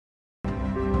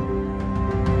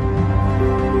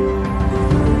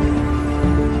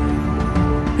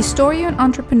Historian,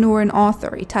 entrepreneur, and author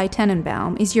Itai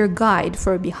Tenenbaum is your guide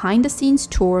for a behind-the-scenes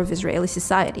tour of Israeli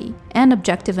society and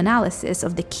objective analysis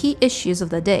of the key issues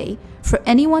of the day for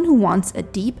anyone who wants a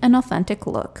deep and authentic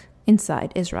look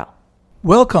inside Israel.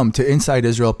 Welcome to Inside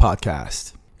Israel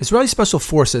podcast. Israeli special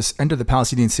forces entered the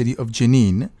Palestinian city of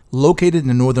Jenin, located in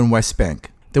the northern West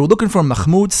Bank. They were looking for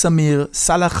Mahmoud Samir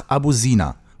Salah Abu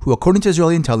Zina, who, according to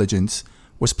Israeli intelligence,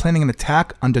 was planning an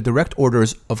attack under direct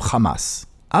orders of Hamas.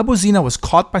 Abu Zina was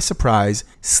caught by surprise,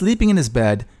 sleeping in his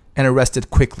bed, and arrested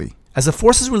quickly. As the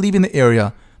forces were leaving the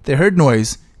area, they heard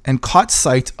noise and caught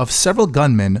sight of several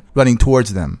gunmen running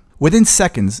towards them. Within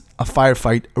seconds, a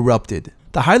firefight erupted.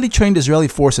 The highly trained Israeli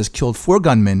forces killed 4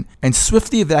 gunmen and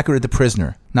swiftly evacuated the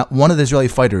prisoner. Not one of the Israeli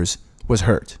fighters was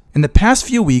hurt. In the past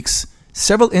few weeks,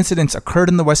 several incidents occurred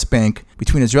in the West Bank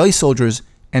between Israeli soldiers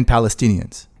and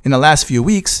Palestinians. In the last few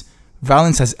weeks,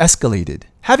 violence has escalated.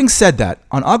 Having said that,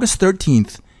 on August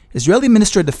 13th, Israeli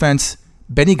Minister of Defense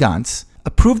Benny Gantz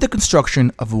approved the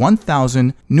construction of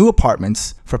 1,000 new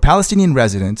apartments for Palestinian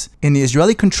residents in the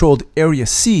Israeli-controlled Area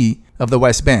C of the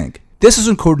West Bank. This is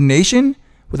in coordination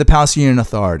with the Palestinian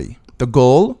Authority. The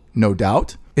goal, no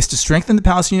doubt, is to strengthen the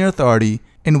Palestinian Authority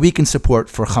and weaken support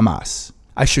for Hamas.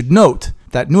 I should note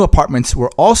that new apartments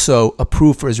were also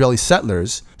approved for Israeli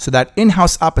settlers so that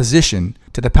in-house opposition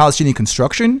to the Palestinian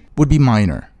construction would be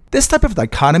minor. This type of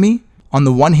dichotomy, on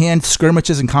the one hand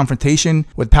skirmishes and confrontation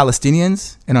with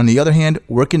Palestinians, and on the other hand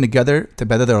working together to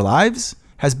better their lives,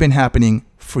 has been happening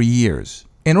for years.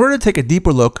 In order to take a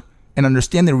deeper look and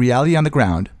understand the reality on the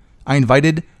ground, I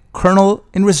invited Colonel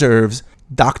in Reserves,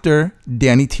 Dr.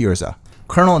 Danny Tirza.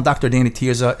 Colonel and Dr. Danny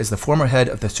Tirza is the former head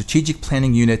of the Strategic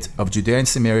Planning Unit of Judea and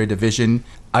Samaria Division,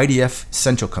 IDF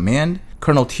Central Command.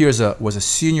 Colonel Tirza was a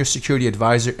senior security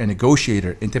advisor and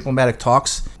negotiator in diplomatic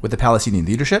talks with the Palestinian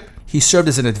leadership. He served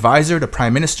as an advisor to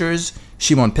Prime Ministers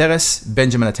Shimon Peres,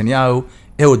 Benjamin Netanyahu,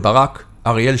 Ehud Barak,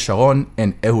 Ariel Sharon,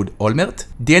 and Ehud Olmert.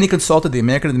 Danny consulted the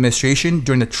American administration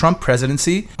during the Trump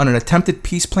presidency on an attempted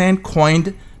peace plan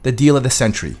coined the deal of the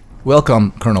century.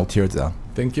 Welcome, Colonel Tirza.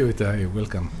 Thank you, Itai.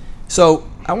 Welcome. So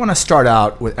I want to start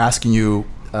out with asking you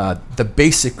the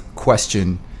basic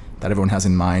question that everyone has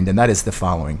in mind, and that is the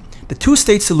following. The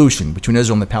two-state solution between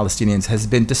Israel and the Palestinians has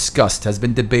been discussed, has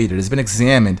been debated, has been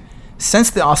examined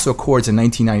since the Oslo Accords in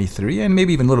 1993, and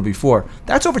maybe even a little before.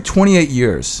 That's over 28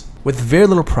 years, with very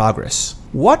little progress.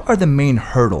 What are the main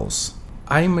hurdles?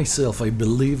 I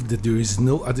believe that there is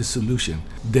no other solution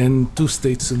than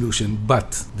two-state solution.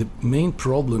 But the main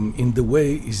problem in the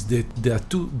way is that there are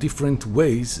two different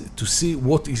ways to see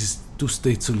what is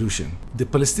two-state solution. The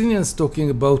Palestinians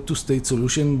talking about two-state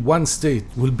solution. One state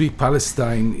will be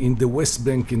Palestine in the West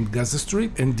Bank and Gaza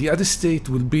Strip, and the other state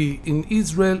will be in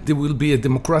Israel. There will be a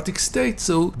democratic state,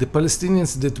 so the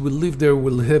Palestinians that will live there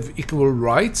will have equal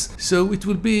rights. So it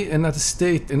will be another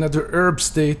state, another Arab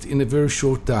state in a very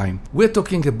short time. We're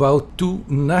talking about two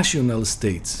national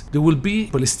states. There will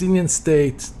be Palestinian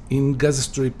state in Gaza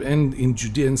Strip and in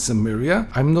Judea and Samaria.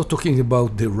 I'm not talking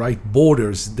about the right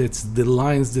borders, that's the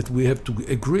lines that we have to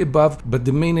agree above, but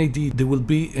the main idea, there will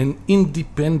be an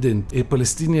independent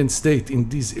Palestinian state in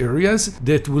these areas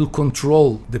that will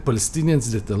control the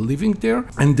Palestinians that are living there,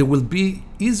 and there will be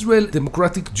Israel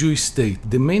Democratic Jewish State.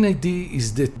 The main idea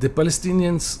is that the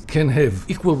Palestinians can have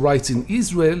equal rights in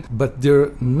Israel, but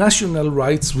their national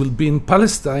rights will be in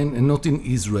Palestine and not in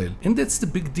Israel. And that's the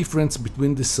big difference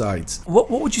between the sides. What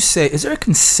would you say? Is there a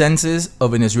consensus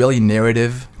of an Israeli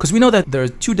narrative? Because we know that there are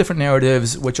two different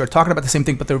narratives which are talking about the same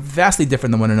thing, but they're vastly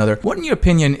different than one another. What, in your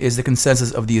opinion, is the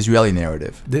consensus of the Israeli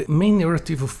narrative? The main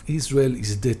narrative of Israel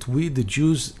is that we, the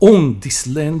Jews, own this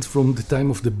land from the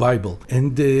time of the Bible.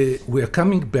 And we are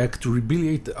coming back to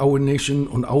rebuild our nation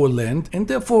on our land, and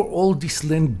therefore all this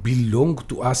land belong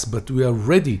to us, but we are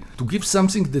ready to give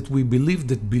something that we believe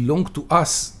that belong to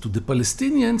us, to the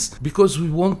Palestinians, because we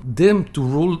want them to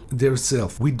rule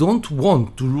themselves. We don't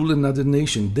want to rule another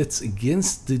nation. That's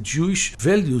against the Jewish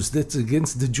values, that's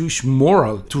against the Jewish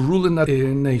moral to rule another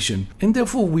nation. And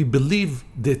therefore we believe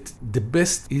that the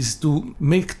best is to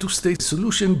make two-state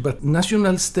solution, but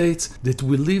national states that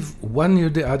will live one near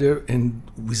the other and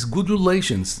with good relations.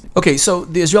 Okay, so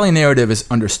the Israeli narrative is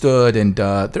understood, and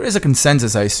there is a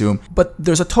consensus, I assume, but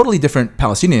there's a totally different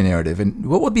Palestinian narrative, and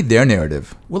what would be their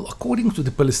narrative? Well, according to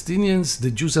the Palestinians, the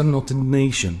Jews are not a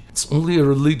nation. It's only a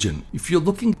religion. If you're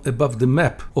looking above the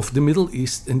map of the Middle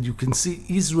East, and you can see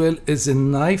Israel as a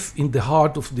knife in the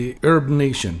heart of the Arab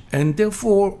nation, and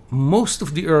therefore most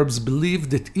of the Arabs believe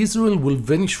that Israel will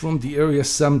vanish from the area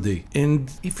someday.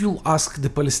 And if you ask the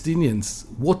Palestinians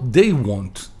what they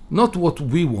want, not what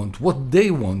we want, what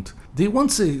they want. They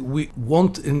won't say we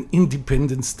want an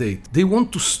independent state. They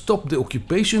want to stop the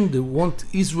occupation. They want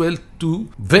Israel to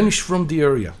vanish from the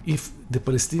area. If the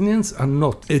Palestinians are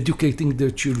not educating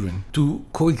their children to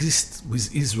coexist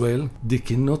with Israel, there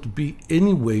cannot be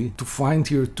any way to find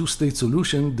here a two-state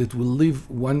solution that will live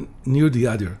one near the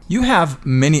other. You have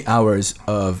many hours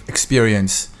of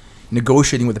experience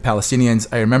negotiating with the Palestinians.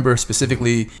 I remember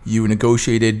specifically you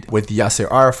negotiated with Yasser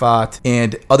Arafat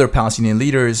and other Palestinian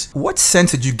leaders. What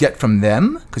sense did you get from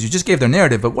them? Because you just gave their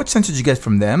narrative, but what sense did you get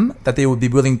from them that they would be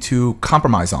willing to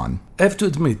compromise on? I have to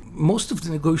admit, most of the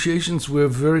negotiations were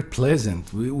very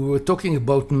pleasant. We were talking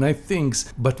about nice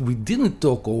things, but we didn't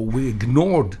talk, or we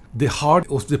ignored the heart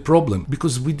of the problem,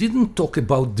 because we didn't talk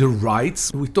about the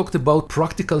rights. We talked about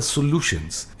practical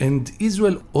solutions. And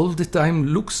Israel all the time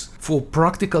looks for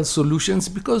practical solutions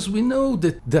because we know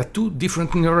that there are two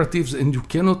different narratives and you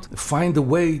cannot find a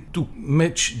way to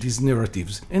match these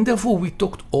narratives. And therefore we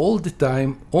talked all the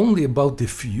time only about the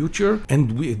future,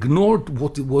 and we ignored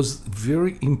what was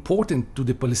very important to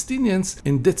the Palestinians,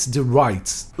 and that's the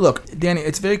rights. Look, Danny,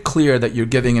 it's very clear that you're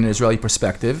giving an Israeli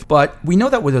perspective, but we know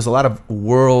that there's a lot of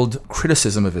world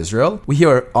criticism of Israel. We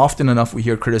hear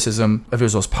criticism of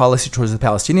Israel's policy towards the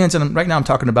Palestinians, and right now I'm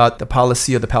talking about the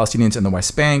policy of the Palestinians in the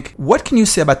West Bank. What can you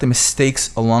say about the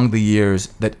mistakes along the years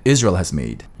that Israel has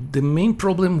made? The main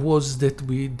problem was that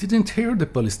we didn't hear the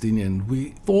Palestinians.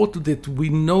 We thought that we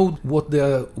know what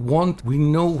they want, we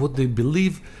know what they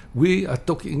believe. We're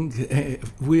talking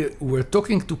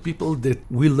to people that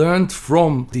we learned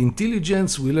from the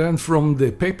intelligence, we learned from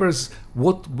the papers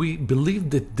what we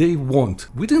believe that they want.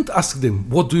 We didn't ask them,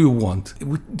 what do you want?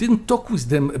 We didn't talk with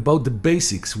them about the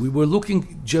basics. We were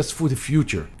looking just for the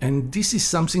future. And this is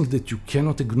something that you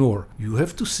cannot ignore. You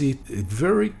have to see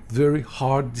very, very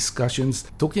hard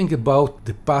discussions talking about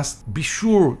the past. Be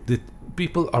sure that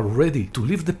people are ready to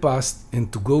leave the past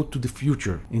and to go to the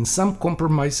future. In some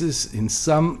compromises, in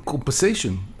some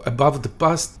compensation above the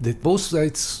past, that both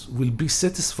sides will be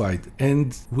satisfied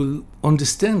and will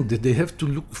understand that they have to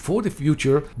look for the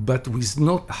future, but with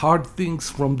not hard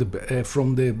things from the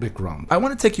background. I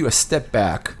want to take you a step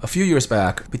back, a few years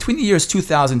back. Between the years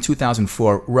 2000 and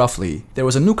 2004, roughly, there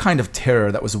was a new kind of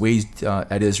terror that was waged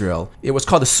at Israel. It was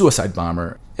called the suicide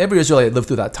bomber. Every Israeli that lived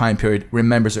through that time period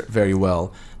remembers it very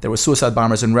well. There were suicide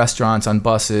bombers in restaurants, on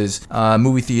buses,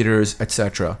 movie theaters,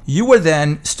 etc. You were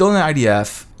then still in the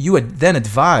IDF. You had then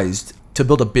advised to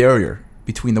build a barrier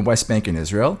between the West Bank and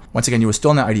Israel. Once again, you were still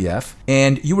in the IDF,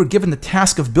 and you were given the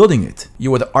task of building it.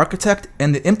 You were the architect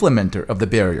and the implementer of the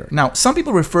barrier. Now, some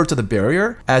people refer to the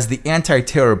barrier as the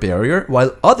anti-terror barrier,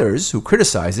 while others who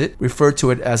criticize it refer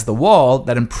to it as the wall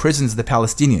that imprisons the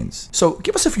Palestinians. So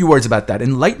give us a few words about that.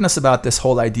 Enlighten us about this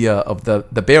whole idea of the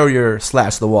barrier /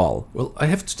 the wall. Well, I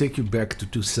have to take you back to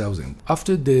 2000.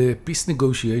 After the peace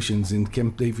negotiations in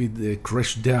Camp David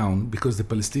crashed down because the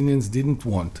Palestinians didn't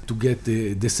want to get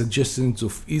the suggestions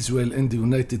of Israel and the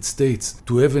United States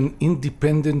to have an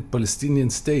independent Palestinian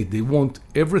state. They want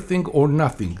everything or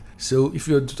nothing. So if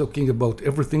you're talking about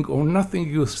everything or nothing,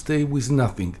 you stay with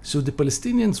nothing. So the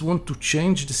Palestinians want to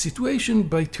change the situation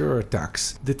by terror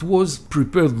attacks. That was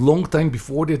prepared long time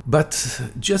before that, but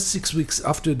just 6 weeks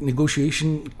after the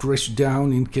negotiation crashed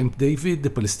down in Camp David, the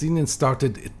Palestinians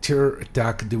started a terror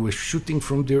attack. They were shooting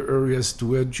from their areas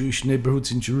toward Jewish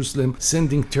neighborhoods in Jerusalem,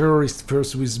 sending terrorists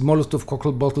first with Molotov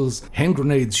cocktail bottles, hand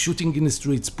grenades, shooting in the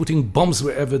streets, putting bombs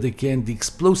wherever they can, the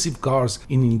explosive cars,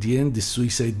 and in the end, the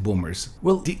suicide bombers.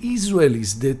 Well, the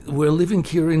Israelis that were living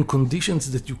here in conditions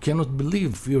that you cannot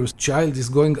believe. If your child is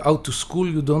going out to school,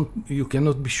 you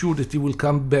cannot be sure that he will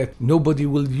come back. Nobody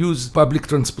will use public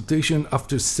transportation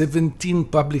after 17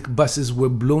 public buses were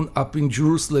blown up in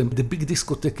Jerusalem. The big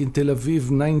discotheque in Tel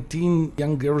Aviv, 19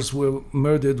 young girls were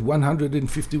murdered,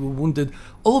 150 were wounded.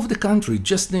 All over the country,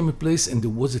 just name a place, and there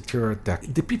was a terror attack.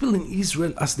 The people in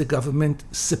Israel asked the government,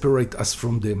 separate us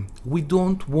from them. We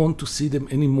don't want to see them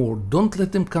anymore. Don't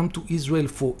let them come to Israel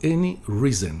for any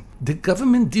reason. The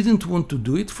government didn't want to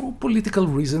do it for political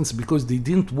reasons because they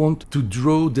didn't want to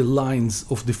draw the lines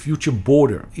of the future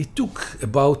border. It took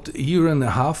about a year and a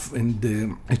half and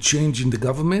a change in the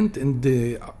government, and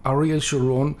Ariel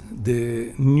Sharon,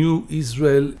 the new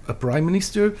Israel prime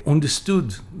minister,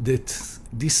 understood that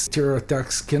these terror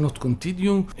attacks cannot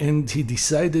continue, and he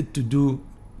decided to do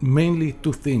mainly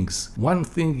two things. One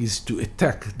thing is to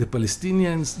attack the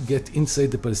Palestinians, get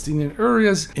inside the Palestinian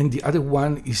areas, and the other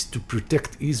one is to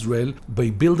protect Israel by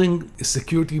building a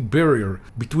security barrier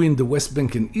between the West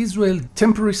Bank and Israel,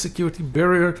 temporary security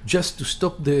barrier just to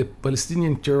stop the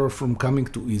Palestinian terror from coming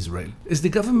to Israel. As the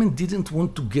government didn't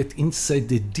want to get inside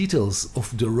the details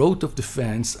of the road of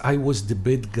defense, I was the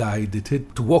bad guy that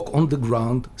had to walk on the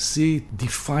ground, see it,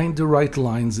 define the right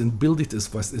lines, and build it as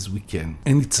fast as we can.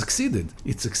 And it succeeded.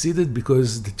 It succeeded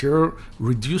because the terror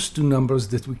reduced to numbers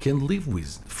that we can live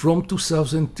with. From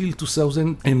 2000 till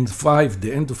 2005,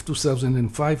 the end of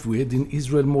 2005, we had in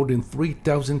Israel more than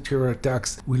 3,000 terror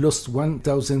attacks. We lost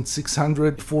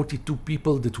 1,642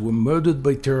 people that were murdered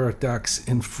by terror attacks.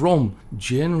 And from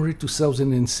January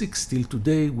 2006 till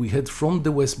today, we had from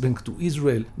the West Bank to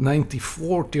Israel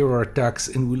 94 terror attacks,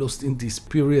 and we lost in this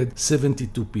period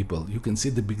 72 people. You can see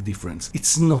the big difference.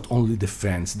 It's not only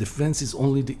defense. Defense is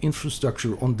only the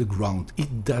infrastructure on the ground.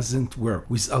 It doesn't work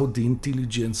without the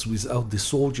intelligence, without the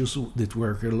soldiers that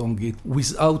work along it,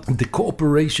 without the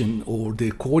cooperation or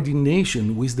the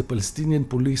coordination with the Palestinian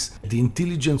police, the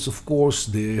intelligence, of course,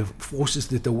 the forces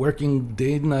that are working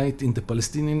day and night in the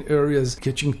Palestinian areas,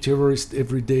 catching terrorists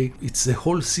every day. It's a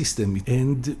whole system.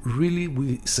 And really,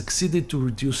 we succeeded to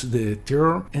reduce the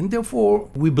terror. And therefore,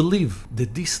 we believe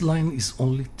that this line is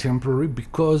only temporary,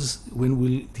 because when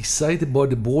we decide about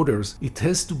the borders, it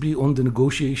has to be on the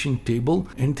negotiation table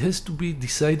and it has to be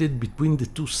decided between the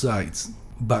two sides.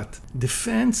 But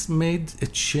defense made a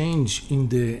change in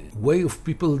the way of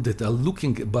people that are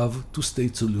looking above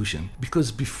two-state solution.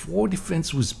 Because before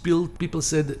defense was built, people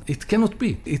said it cannot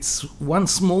be. It's one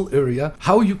small area.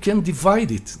 How you can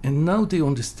divide it? And now they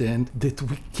understand that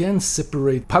we can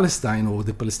separate Palestine or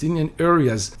the Palestinian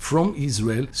areas from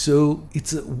Israel. So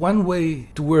it's one way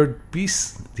toward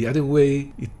peace. The other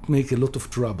way, it makes a lot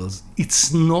of troubles.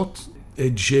 It's not a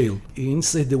jail.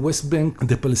 Inside the West Bank,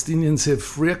 the Palestinians have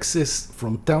free access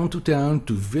from town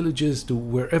to villages, to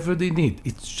wherever they need.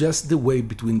 It's just the way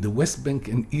between the West Bank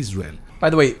and Israel. By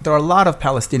the way, there are a lot of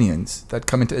Palestinians that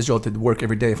come into Israel to work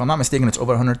every day. If I'm not mistaken, it's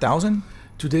over 100,000?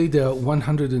 Today there are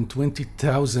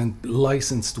 120,000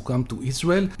 licensed to come to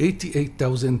Israel,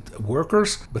 88,000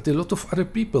 workers, but a lot of other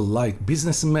people like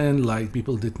businessmen, like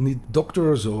people that need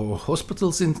doctors or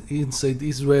hospitals inside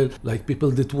Israel, like people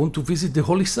that want to visit the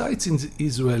holy sites in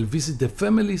Israel, visit their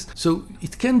families. So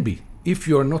it can be. If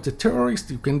you are not a terrorist,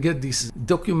 you can get these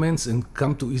documents and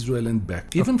come to Israel and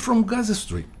back. Even from Gaza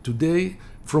Strip. Today,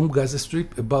 from Gaza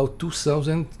Strip, about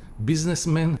 2,000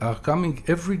 businessmen are coming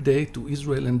every day to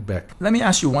Israel and back. Let me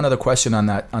ask you one other question on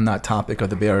that topic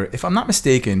of the barrier. If I'm not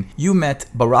mistaken, you met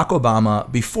Barack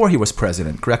Obama before he was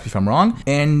president, correct me if I'm wrong,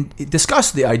 and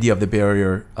discussed the idea of the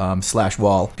barrier /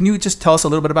 wall. Can you just tell us a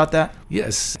little bit about that?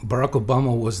 Yes, Barack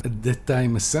Obama was at that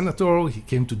time a senator. He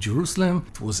came to Jerusalem.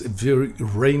 It was a very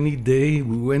rainy day.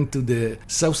 We went to the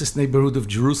southeast neighborhood of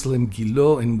Jerusalem,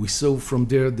 Gilo, and we saw from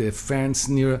there the fence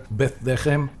near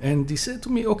Bethlehem. And he said to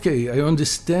me, okay, I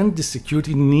understand the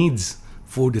security needs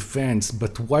for the fence,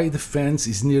 but why the fence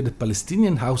is near the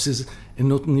Palestinian houses and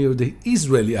not near the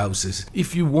Israeli houses?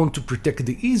 If you want to protect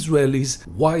the Israelis,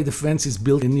 why the fence is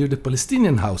built near the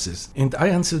Palestinian houses? And I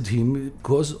answered him,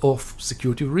 because of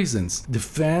security reasons. The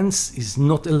fence is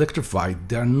not electrified.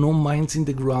 There are no mines in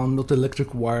the ground, not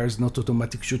electric wires, not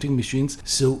automatic shooting machines.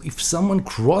 So if someone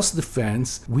crosses the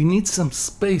fence, we need some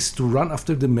space to run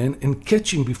after the man and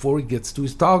catch him before he gets to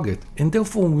his target. And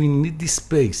therefore we need this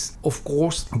space. Of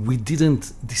course, we didn't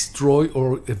destroy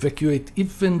or evacuate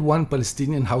even one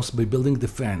Palestinian house by building the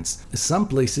fence. In some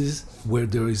places where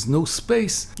there is no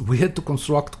space, we had to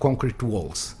construct concrete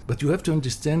walls. But you have to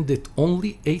understand that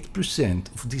only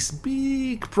 8% of this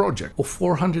big project of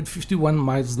 451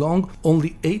 miles long,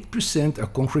 only 8% are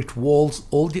concrete walls,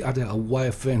 all the other are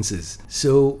wire fences.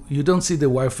 So you don't see the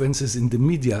wire fences in the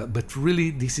media, but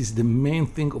really this is the main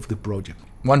thing of the project.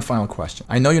 One final question.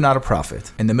 I know you're not a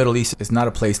prophet, and the Middle East is not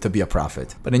a place to be a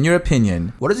prophet. But in your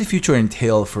opinion, what does the future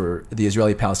entail for the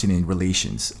Israeli-Palestinian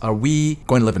relations? Are we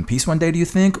going to live in peace one day, do you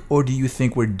think? Or do you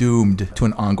think we're doomed to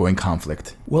an ongoing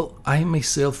conflict? Well, I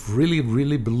myself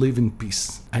really believe in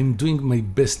peace. I'm doing my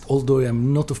best, although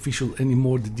I'm not official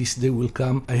anymore that this day will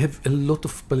come. I have a lot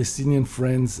of Palestinian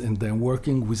friends and I'm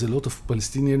working with a lot of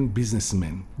Palestinian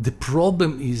businessmen. The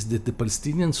problem is that the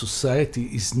Palestinian society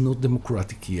is not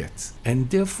democratic yet. And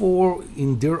therefore,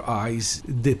 in their eyes,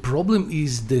 the problem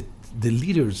is that the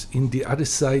leaders in the other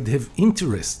side have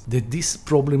interest that this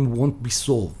problem won't be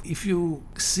solved. If you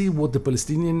see what the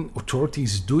Palestinian Authority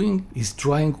is doing, is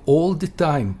trying all the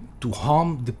time to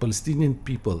harm the Palestinian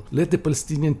people. Let the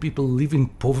Palestinian people live in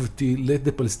poverty. Let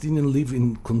the Palestinians live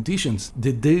in conditions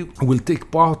that they will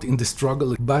take part in the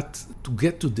struggle. But to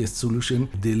get to this solution,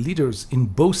 the leaders in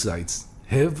both sides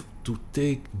have to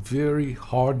take very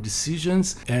hard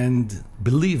decisions and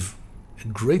believe, a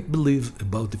great belief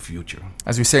about the future.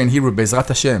 As we say in Hebrew, Bezrat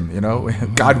Hashem,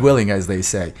 God willing, as they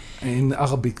say. In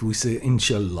Arabic, we say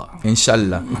Inshallah.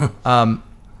 Inshallah.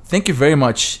 Thank you very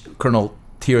much, Colonel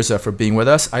Tirza, for being with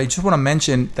us. I just want to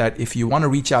mention that if you want to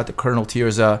reach out to Colonel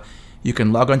Tirza, you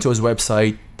can log onto his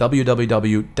website,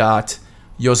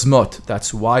 www.yozmot,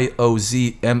 that's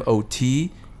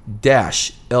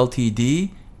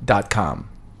YOZMOT-LTD.com.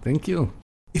 Thank you.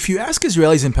 If you ask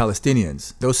Israelis and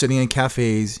Palestinians, those sitting in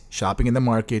cafes, shopping in the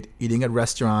market, eating at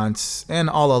restaurants, and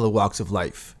all other walks of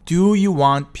life, do you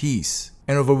want peace?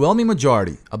 An overwhelming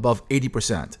majority, above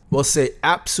 80%, will say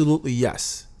absolutely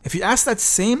yes. If you ask that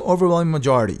same overwhelming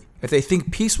majority if they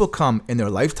think peace will come in their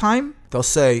lifetime, they'll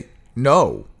say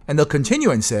no. And they'll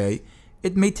continue and say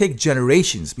it may take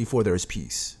generations before there is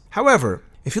peace. However,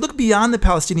 if you look beyond the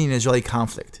Palestinian-Israeli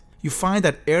conflict, you find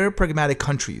that Arab pragmatic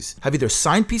countries have either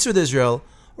signed peace with Israel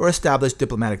or established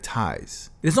diplomatic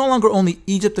ties. It is no longer only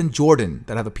Egypt and Jordan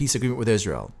that have a peace agreement with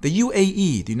Israel. The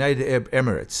UAE, the United Arab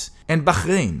Emirates, and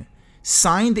Bahrain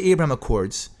signed the Abraham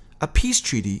Accords, a peace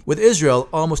treaty with Israel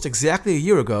almost exactly a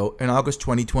year ago in August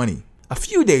 2020. A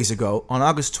few days ago, on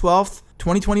August 12,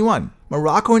 2021,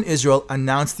 Morocco and Israel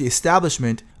announced the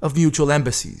establishment of mutual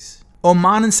embassies.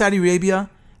 Oman and Saudi Arabia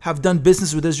have done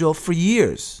business with Israel for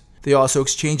years. They also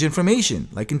exchange information,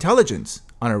 like intelligence,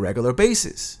 on a regular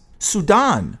basis.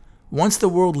 Sudan, once the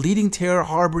world's leading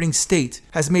terror-harboring state,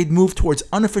 has made moves towards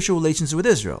unofficial relations with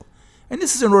Israel. And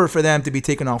this is in order for them to be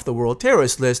taken off the world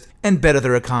terrorist list and better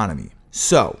their economy.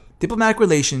 So, diplomatic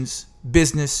relations,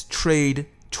 business, trade,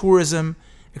 tourism,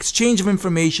 exchange of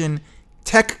information,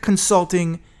 tech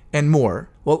consulting, and more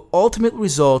will ultimately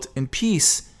result in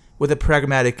peace with the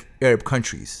pragmatic Arab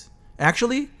countries.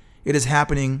 Actually, it is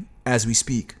happening as we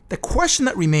speak. The question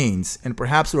that remains, and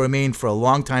perhaps will remain for a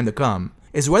long time to come,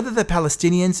 is whether the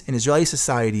Palestinians in Israeli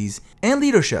societies and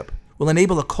leadership will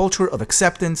enable a culture of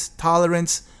acceptance,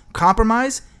 tolerance,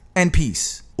 compromise, and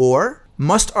peace, or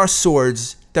must our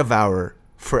swords devour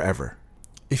forever?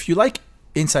 If you like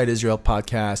Inside Israel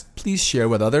podcast, please share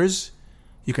with others.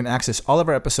 You can access all of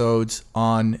our episodes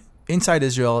on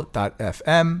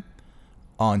InsideIsrael.fm,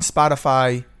 on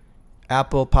Spotify,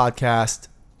 Apple Podcast,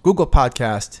 Google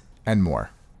Podcast, and more.